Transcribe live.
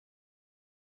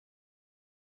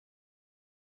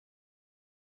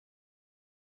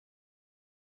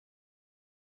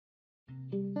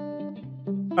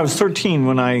I was 13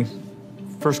 when I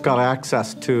first got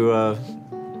access to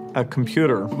a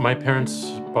computer. My parents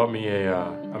bought me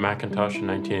a Macintosh in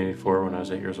 1984 when I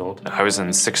was 8 years old. I was in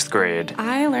 6th grade.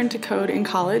 I learned to code in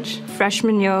college.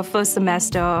 Freshman year, first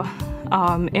semester,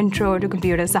 intro to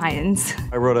computer science.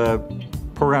 I wrote a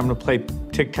program to play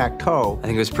tic-tac-toe. I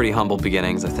think it was pretty humble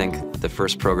beginnings. I think the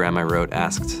first program I wrote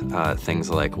asked things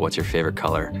like, what's your favorite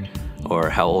color? Or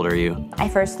how old are you? I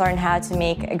first learned how to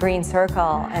make a green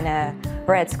circle and a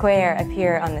red square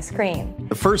appear on the screen.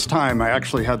 The first time I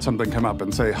actually had something come up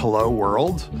and say, hello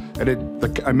world,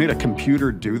 and I made a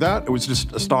computer do that. It was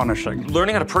just astonishing.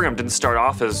 Learning how to program didn't start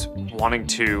off as wanting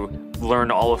to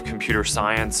learn all of computer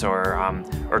science or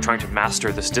trying to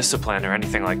master this discipline or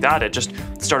anything like that. It just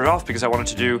started off because I wanted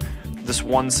to do this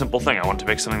one simple thing. I wanted to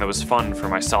make something that was fun for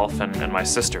myself and my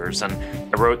sisters. And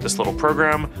I wrote this little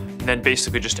program and then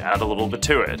basically just add a little bit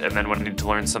to it. And then when I needed to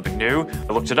learn something new,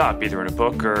 I looked it up either in a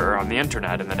book or on the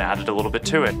internet and then added a little bit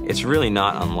to it. It's really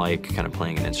not unlike kind of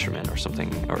playing an instrument or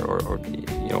something,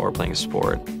 or playing a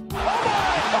sport.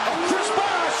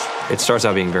 It starts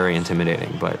out being very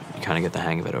intimidating, but you kind of get the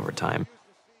hang of it over time.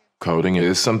 Coding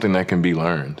is something that can be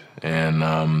learned, and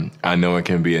I know it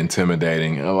can be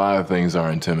intimidating. A lot of things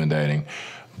are intimidating,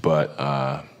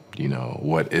 but you know,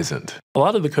 what isn't? A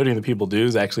lot of the coding that people do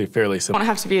is actually fairly simple. You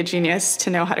don't have to be a genius to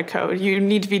know how to code. You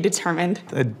need to be determined.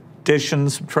 Addition,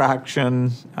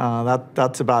 subtraction,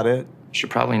 that's about it. You should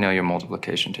probably know your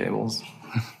multiplication tables.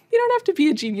 You don't have to be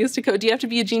a genius to code. Do you have to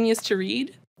be a genius to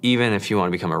read? Even if you want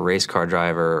to become a race car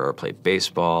driver or play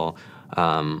baseball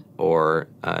or,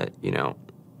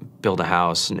 build a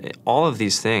house, and all of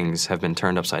these things have been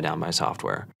turned upside down by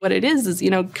software. What it is,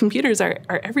 computers are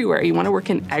everywhere. You want to work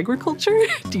in agriculture?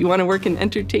 Do you want to work in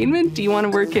entertainment? Do you want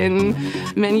to work in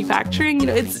manufacturing?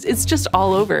 It's just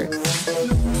all over.